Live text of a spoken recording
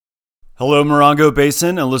Hello, Morongo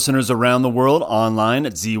Basin and listeners around the world online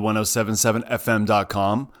at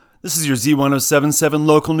Z107.7fm.com. This is your Z107.7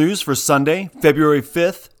 local news for Sunday, February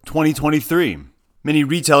 5th, 2023. Many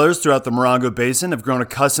retailers throughout the Morongo Basin have grown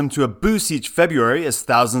accustomed to a boost each February as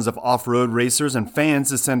thousands of off-road racers and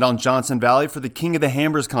fans descend on Johnson Valley for the King of the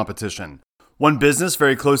Hammers competition. One business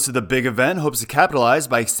very close to the big event hopes to capitalize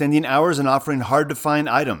by extending hours and offering hard-to-find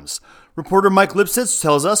items. Reporter Mike Lipsitz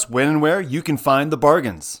tells us when and where you can find the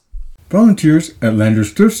bargains. Volunteers at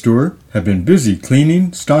Landers Thrift Store have been busy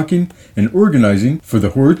cleaning, stocking, and organizing for the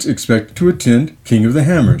hordes expected to attend King of the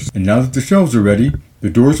Hammers. And now that the shelves are ready, the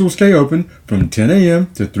doors will stay open from 10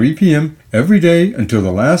 a.m. to 3 p.m. every day until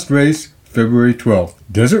the last race, February 12th.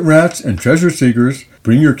 Desert rats and treasure seekers,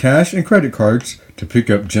 bring your cash and credit cards to pick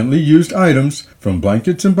up gently used items from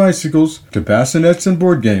blankets and bicycles to bassinets and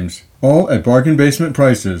board games, all at bargain basement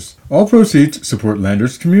prices. All proceeds support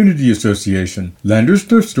Landers Community Association. Landers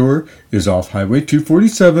Thrift Store is off Highway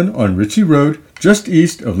 247 on Ritchie Road, just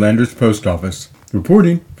east of Landers Post Office.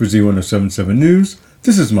 Reporting for Z107.7 News,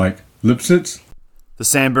 this is Mike Lipsitz. The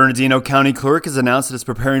San Bernardino County Clerk has announced that it's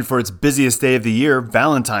preparing for its busiest day of the year,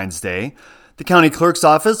 Valentine's Day. The county clerk's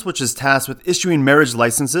office, which is tasked with issuing marriage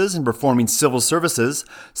licenses and performing civil services,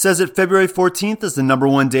 says that February 14th is the number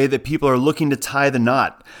one day that people are looking to tie the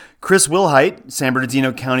knot. Chris Wilhite, San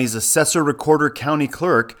Bernardino County's Assessor Recorder County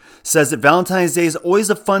Clerk, says that Valentine's Day is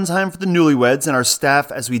always a fun time for the newlyweds and our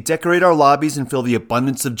staff as we decorate our lobbies and feel the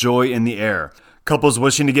abundance of joy in the air. Couples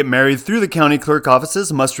wishing to get married through the county clerk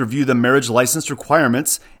offices must review the marriage license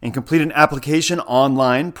requirements and complete an application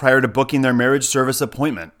online prior to booking their marriage service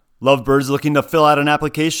appointment. Lovebirds looking to fill out an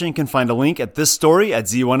application can find a link at this story at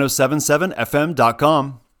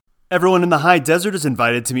Z107.7fm.com. Everyone in the high desert is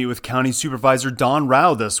invited to meet with County Supervisor Don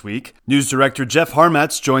Rao this week. News Director Jeff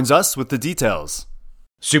Harmatz joins us with the details.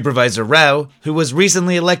 Supervisor Rao, who was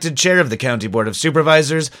recently elected chair of the County Board of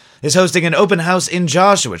Supervisors, is hosting an open house in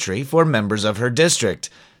Joshua Tree for members of her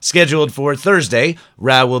district. Scheduled for Thursday,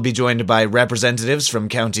 Rao will be joined by representatives from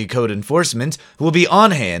County Code Enforcement who will be on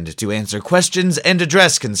hand to answer questions and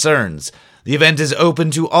address concerns. The event is open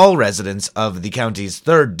to all residents of the county's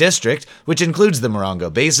 3rd District, which includes the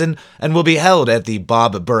Morongo Basin, and will be held at the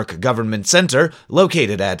Bob Burke Government Center,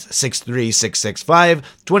 located at 63665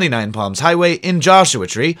 29 Palms Highway in Joshua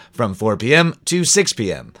Tree, from 4 p.m. to 6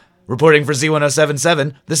 p.m. Reporting for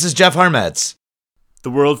Z107.7, this is Jeff Harmatz. The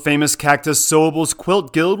world-famous Cactus Sewables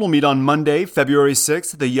Quilt Guild will meet on Monday, February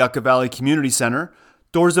 6th at the Yucca Valley Community Center.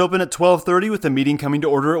 Doors open at 12:30 with the meeting coming to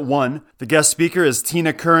order at 1. The guest speaker is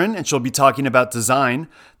Tina Curran, and she'll be talking about design.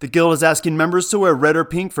 The guild is asking members to wear red or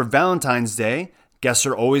pink for Valentine's Day. Guests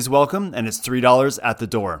are always welcome, and it's $3 at the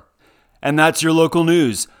door. And that's your local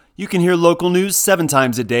news. You can hear local news 7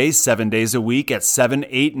 times a day, 7 days a week at 7,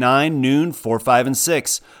 8, 9, noon, 4, 5, and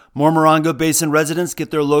 6. More Morongo Basin residents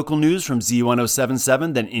get their local news from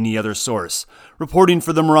Z107.7 than any other source. Reporting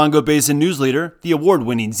for the Morongo Basin News Leader, the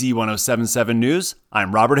award-winning Z107.7 News,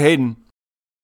 I'm Robert Hayden.